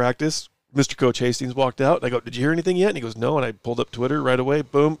halfway through practice, Mr. Coach Hastings walked out. And I go, did you hear anything yet? And he goes, no. And I pulled up Twitter right away.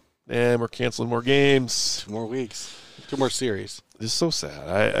 Boom. And we're canceling more games. 2 more weeks. 2 more series. It's so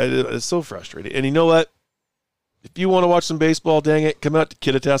sad. It's so frustrating. And you know what? If you want to watch some baseball, dang it, come out to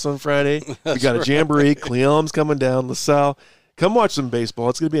Kittitas on Friday. We got a jamboree. Cleon's coming down. LaSalle. Come watch some baseball.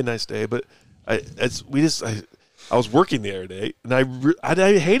 It's going to be a nice day. But I was working the other day, and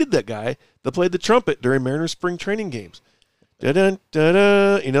I hated that guy that played the trumpet during Mariners spring training games. Da-dun,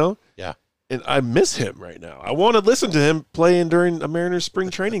 da-da, Yeah. And I miss him right now. I want to listen to him playing during a Mariners spring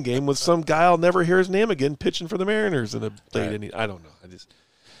training game with some guy I'll never hear his name again pitching for the Mariners in a late inning. I don't know. It's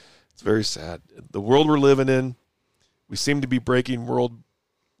very sad. The world we're living in, we seem to be breaking world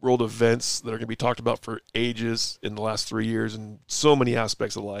events that are going to be talked about for ages in the last 3 years in so many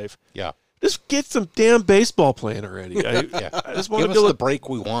aspects of life. Yeah. Just get some damn baseball playing already. I just want to give us the break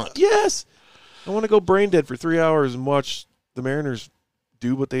we want. Yes. I want to go brain dead for 3 hours and watch the Mariners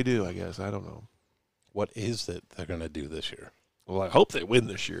do what they do, I guess. I don't know. What is it they're going to do this year? Well, I hope they win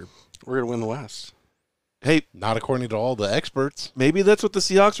this year. We're going to win the West. Hey. Not according to all the experts. Maybe that's what the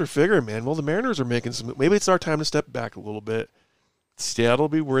Seahawks are figuring, man. Well, the Mariners are making some – maybe it's our time to step back a little bit. Seattle will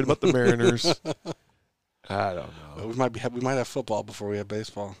be worried about the Mariners. I don't know. We might have football before we have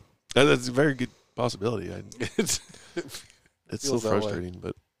baseball. That's a very good possibility. It's so frustrating,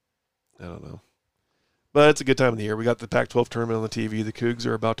 but I don't know. But it's a good time of the year. We got the Pac-12 tournament on the TV. The Cougs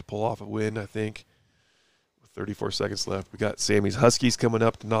are about to pull off a win, I think, with 34 seconds left. We got Sammy's Huskies coming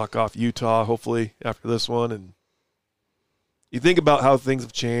up to knock off Utah, hopefully, after this one. And You think about how things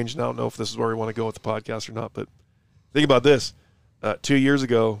have changed, and I don't know if this is where we want to go with the podcast or not, but think about this. 2 years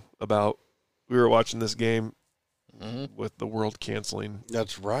ago, we were watching this game with the world canceling.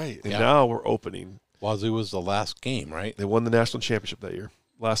 That's right. And now we're opening. Wazoo was the last game, right? They won the national championship that year.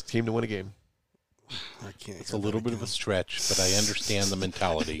 Last team to win a game. I can't. It's a little bit of a stretch, but I understand the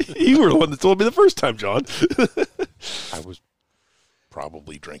mentality. You were the one that told me the first time, John. I was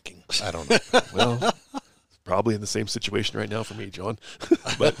probably drinking. I don't know. Well, probably in the same situation right now for me, John.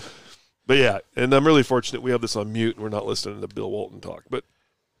 but yeah, and I'm really fortunate we have this on mute and we're not listening to Bill Walton talk. But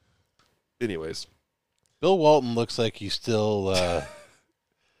anyways. Bill Walton looks like he's still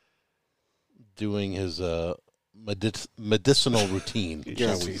doing his medicinal routine,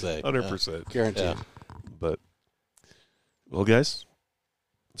 shall we say. 100%. Guaranteed. Yeah. But, well, guys,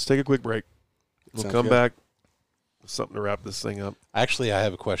 let's take a quick break. We'll Sounds come good. back with something to wrap this thing up. Actually, I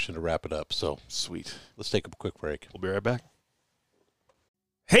have a question to wrap it up, so Sweet. let's take a quick break. We'll be right back.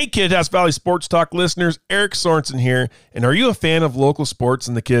 Hey, Kittitas Valley Sports Talk listeners, Eric Sorensen here. And are you a fan of local sports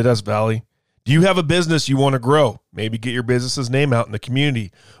in the Kittitas Valley? Do you have a business you want to grow? Maybe get your business's name out in the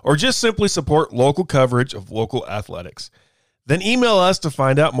community, or just simply support local coverage of local athletics? Then email us to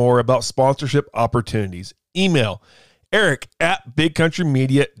find out more about sponsorship opportunities. Email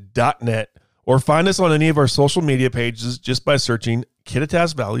eric@bigcountrymedia.net or find us on any of our social media pages just by searching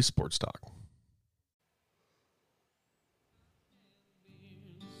Kittitas Valley Sports Talk.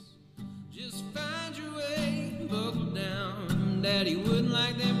 Just find your way, buckle down. Daddy wouldn't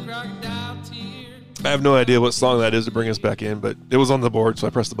like them crocodile tears. I have no idea what song that is to bring us back in, but it was on the board, so I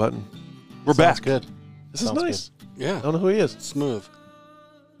pressed the button. We're Sounds back. good. This is Sounds nice. Yeah. I don't know who he is. Smooth.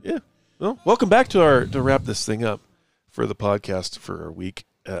 Yeah. Well, welcome back to wrap this thing up for the podcast for our week.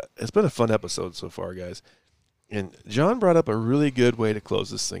 It's been a fun episode so far, guys. And John brought up a really good way to close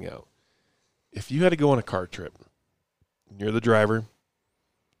this thing out. If you had to go on a car trip, and you're the driver,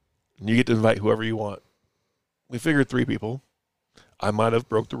 and you get to invite whoever you want. We figured 3 people. I might have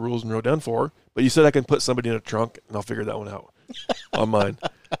broke the rules and wrote down 4, but you said I can put somebody in a trunk, and I'll figure that one out on mine.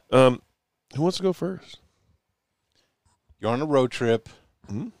 Who wants to go first? You're on a road trip.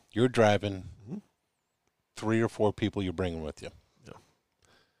 Mm-hmm. You're driving. 3 or 4 people you're bringing with you.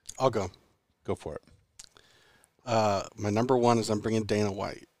 I'll go. Go for it. My number 1 is I'm bringing Dana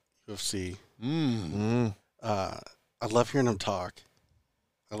White, UFC. I love hearing him talk.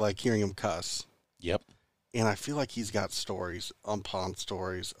 I like hearing him cuss. Yep. And I feel like he's got stories upon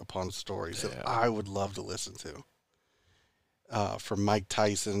stories upon stories that I would love to listen to. From Mike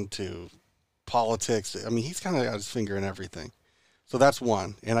Tyson to politics. I mean, he's kind of got his finger in everything. So that's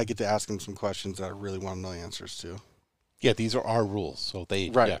 1. And I get to ask him some questions that I really want to know the answers to. Yeah, these are our rules, so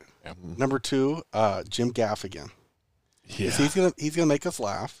they Right. Yeah. Number 2, Jim Gaffigan. Yeah. He's gonna make us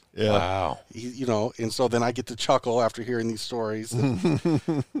laugh. Yeah. Wow. And so then I get to chuckle after hearing these stories.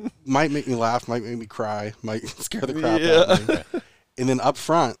 Might make me laugh, might make me cry, might scare the crap out of me. And then up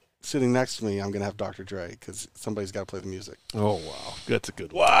front, sitting next to me, I'm gonna have Dr. Dre because somebody's got to play the music. Oh, wow. That's a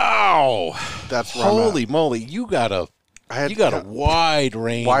good one. Wow. That's where I'm at. Holy moly, you got a wide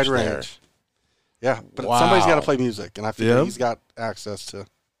range. Wide there. range. Yeah, but Wow. somebody's got to play music, and I feel Yeah. he's got access to.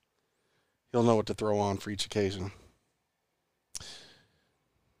 He'll know what to throw on for each occasion.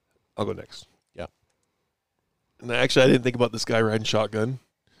 I'll go next. Yeah. And actually, I didn't think about this guy riding shotgun,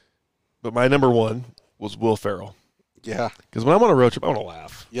 but my number 1 was Will Ferrell. Yeah. Because when I'm on a road trip, I want to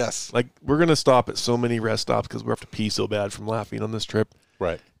laugh. Yes. Like, we're going to stop at so many rest stops because we have to pee so bad from laughing on this trip.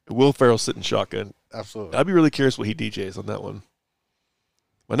 Right. Will Ferrell sitting shotgun. Absolutely. I'd be really curious what he DJs on that one.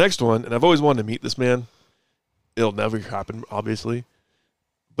 My next one, and I've always wanted to meet this man. It'll never happen, obviously.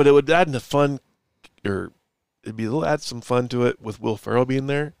 But it would add add some fun to it with Will Ferrell being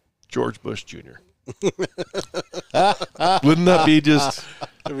there. George Bush Jr. Wouldn't that be just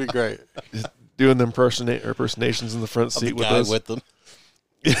That'd be great. doing the impersonations in the front seat with guy us? with them.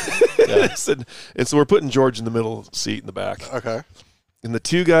 Yes, and so we're putting George in the middle seat in the back. Okay. And the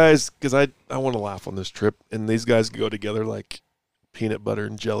 2 guys, because I want to laugh on this trip, and these guys go together like peanut butter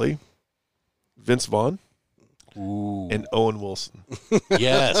and jelly. Vince Vaughn Ooh. and Owen Wilson.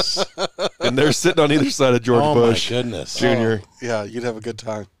 Yes. And they're sitting on either side of George Oh, Bush my goodness. Jr. Oh, yeah, you'd have a good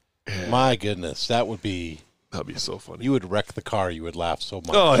time. My goodness. That would be, That'd be so funny. you would wreck the car. You would laugh so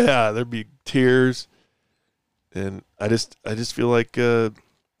much. Oh, yeah, there'd be tears. And I just feel like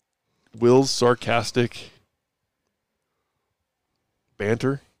Will's sarcastic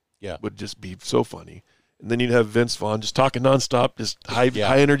banter would just be so funny. And then you'd have Vince Vaughn just talking nonstop, just high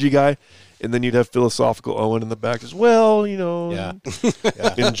energy guy. And then you'd have philosophical Owen in the back, just Yeah.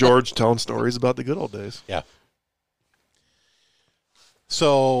 and George telling stories about the good old days. Yeah.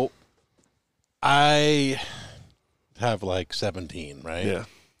 So I have like 17, right? Yeah.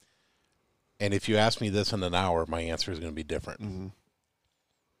 And if you ask me this in an hour, my answer is going to be different.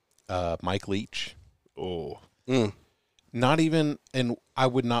 Mm-hmm. Mike Leach. Oh. Not even, and I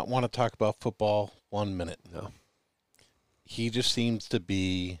would not want to talk about football 1 minute. No. He just seems to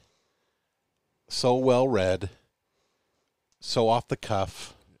be so well read, so off the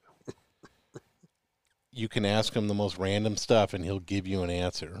cuff. You can ask him the most random stuff, and he'll give you an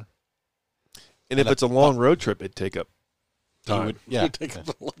answer. And if it's a long road trip, it'd take up time. Yeah.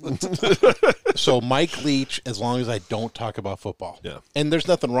 So Mike Leach, as long as I don't talk about football. Yeah. And there's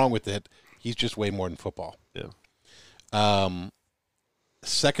nothing wrong with it. He's just way more than football. Yeah.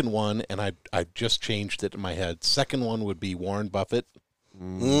 Second one, and I just changed it in my head. Second one would be Warren Buffett.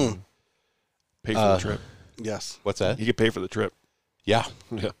 Pay for the trip. Yes. What's that? You could pay for the trip. Yeah.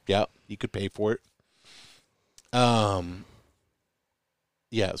 Yeah. Yeah. You could pay for it.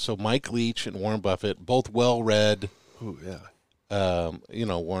 Yeah, so Mike Leach and Warren Buffett, both well-read. Oh, yeah.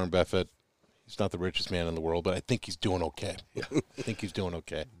 Warren Buffett, he's not the richest man in the world, but I think he's doing okay. Yeah. I think he's doing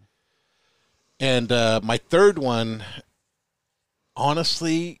okay. And my third one,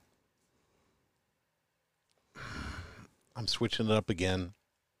 honestly, I'm switching it up again.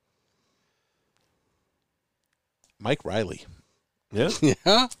 Mike Riley. Yeah?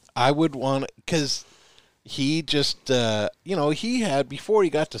 Yeah. I would want, because he just, he had, before he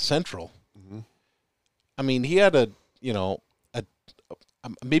got to Central, I mean, he had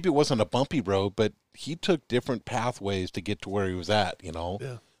maybe it wasn't a bumpy road, but he took different pathways to get to where he was at,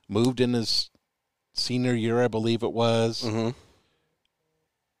 Yeah. Moved in his senior year, I believe it was. Mm-hmm.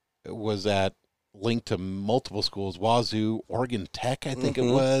 It was linked to multiple schools, Wazoo, Oregon Tech, I think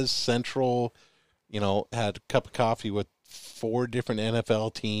it was, Central, had a cup of coffee with 4 different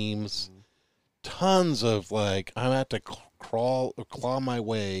NFL teams. Tons of I had to claw my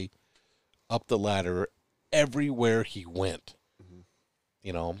way up the ladder everywhere he went.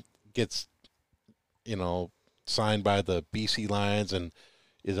 Gets, signed by the BC Lions and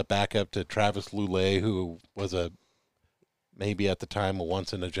is a backup to Travis Lulay, who was maybe at the time a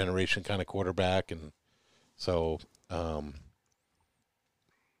once in a generation kind of quarterback. And so,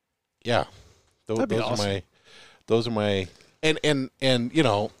 yeah, those are my, and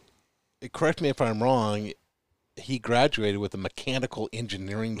correct me if I'm wrong, he graduated with a mechanical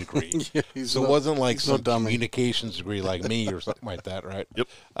engineering degree. Yeah, so it wasn't like some dummy. communications degree like me or something like that, right? Yep.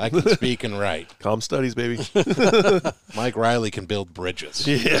 I can speak and write. Comm studies, baby. Mike Riley can build bridges.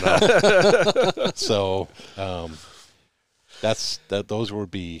 Yeah. So those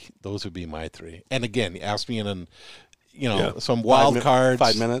would be my 3. And again, ask me in some wild cards.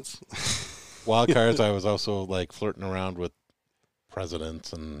 5 minutes. Wild cards. I was also flirting around with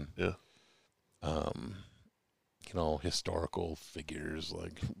presidents and historical figures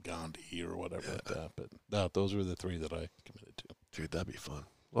like Gandhi or whatever like that. But no, those were the 3 that I committed to. Dude, that'd be fun.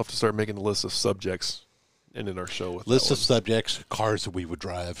 We'll have to start making a list of subjects and in our show with List of subjects, cars that we would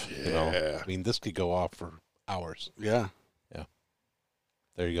drive. Yeah. I mean, this could go off for hours. Yeah. Yeah.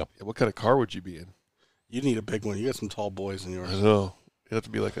 There you go. Yeah, what kind of car would you be in? You need a big one. You got some tall boys in yours. I know. It'd have to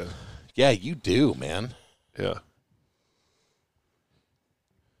be like a... Yeah, you do, man. Yeah.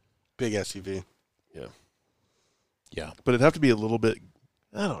 Big SUV. Yeah. Yeah. But it'd have to be a little bit...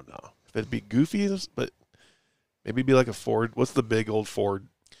 I don't know. If it'd be goofy, but maybe be like a Ford. What's the big old Ford?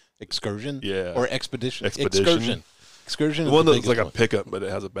 Excursion? Yeah. Or Expedition? Expedition. Excursion The is one the that's like biggest a pickup, but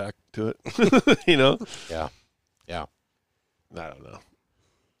it has a back to it. Yeah. Yeah. I don't know.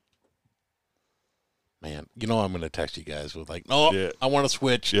 Man, I'm going to text you guys with no, I want to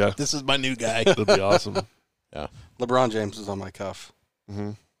switch. Yeah. This is my new guy. That'd be awesome. Yeah. LeBron James is on my cuff.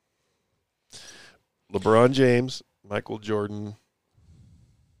 Mm-hmm. LeBron James, Michael Jordan,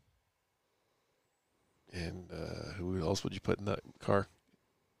 and who else would you put in that car?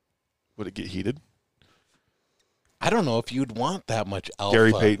 Would it get heated? I don't know if you'd want that much alpha.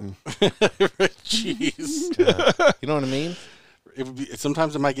 Gary Payton. Jeez. You know what I mean? It would be.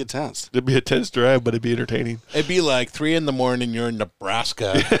 Sometimes it might get tense. It'd be a tense drive, but it'd be entertaining. It'd be like 3 a.m. You're in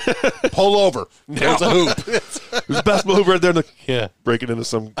Nebraska. Pull over. There's a hoop. There's a basketball hoop right there. Yeah. Breaking into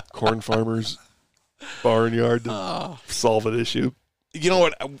some corn farmer's barnyard to solve an issue. You know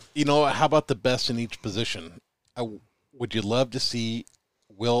what? How about the best in each position? Would you love to see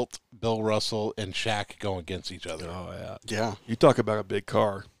Wilt, Bill Russell, and Shaq go against each other? Oh, yeah. Yeah. You talk about a big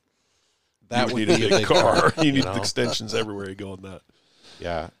car. That you would need be a big car. You need know? extensions everywhere you go in that.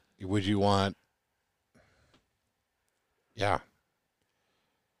 Yeah. Would you want? Yeah.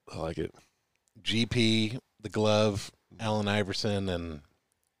 I like it. GP, the glove, Allen Iverson, and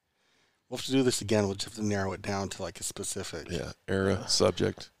We'll have to do this again. We'll just have to narrow it down to a specific. Yeah. Era,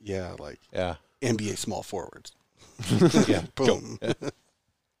 subject. Yeah, yeah. NBA small forwards. Yeah, Boom.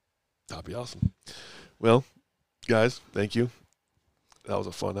 That'd be awesome. Well, guys, thank you. That was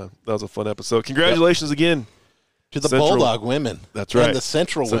a fun episode. Congratulations again to the Central Bulldog women. That's right. And the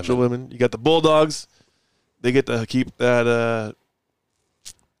Central women. You got the Bulldogs. They get to keep that.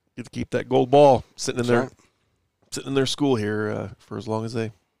 Gold ball sitting in their school here for as long as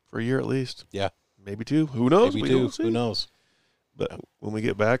for a year at least. Yeah, maybe 2. Who knows? Maybe 2. Who knows? But when we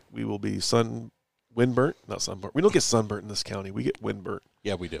get back, we will be windburnt. Not sunburnt. We don't get sunburnt in this county. We get windburnt.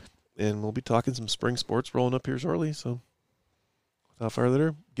 Yeah, we do. And we'll be talking some spring sports rolling up here shortly. So without further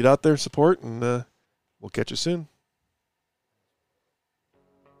ado, get out there, support, and we'll catch you soon.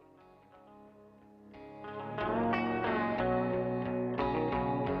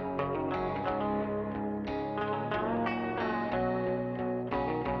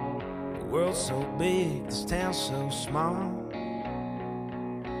 The world's so big, this town's so small.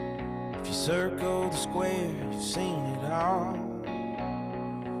 If you circle the square, you've seen it all.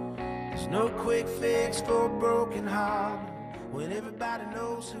 There's no quick fix for a broken heart when everybody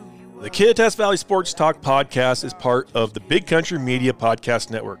knows who you are. The Kittitas Valley Sports Talk podcast is part of the Big Country Media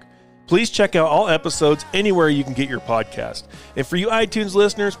Podcast Network. Please check out all episodes anywhere you can get your podcast. And for you iTunes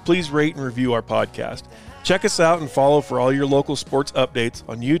listeners, please rate and review our podcast. Check us out and follow for all your local sports updates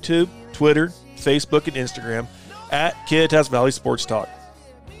on YouTube, Twitter, Facebook, and Instagram at Kittitas Valley Sports Talk.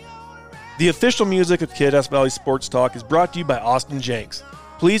 The official music of Kittitas Valley Sports Talk is brought to you by Austin Jenks.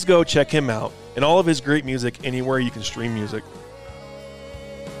 Please go check him out and all of his great music anywhere you can stream music.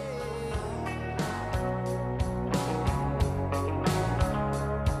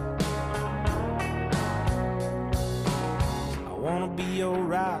 I wanna be your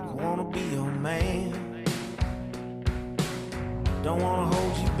rock, I wanna be your man. Don't wanna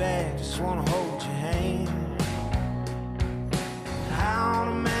hold you back, just wanna hold your hand. High on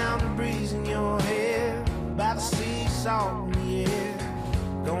a mountain breeze in your hair, by the sea, salt in the air.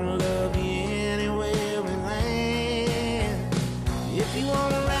 Gonna love you anywhere we land. If you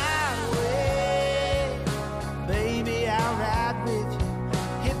wanna ride away, baby, I'll ride with you.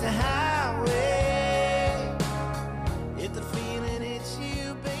 Hit the highway, if the feeling hits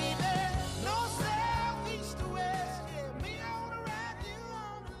you, baby. North, south, east to west, yeah. Me, I wanna ride you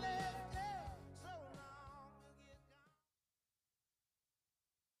on the left, yeah. So long, we'll get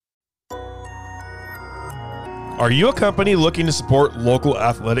Are you a company looking to support local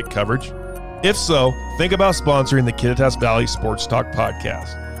athletic coverage? If so, think about sponsoring the Kittitas Valley Sports Talk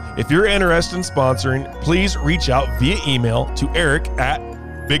podcast. If you're interested in sponsoring, please reach out via email to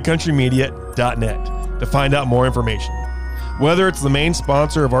eric@bigcountrymedia.net to find out more information. Whether it's the main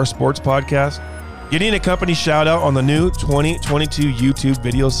sponsor of our sports podcast, getting a company shout out on the new 2022 YouTube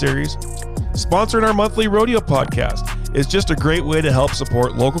video series, sponsoring our monthly rodeo podcast is just a great way to help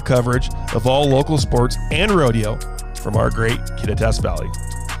support local coverage of all local sports and rodeo from our great Kittitas Valley.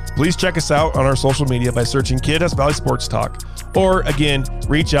 Please check us out on our social media by searching Kittitas Valley Sports Talk, or again,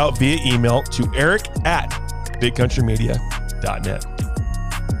 reach out via email to eric@bigcountrymedia.net.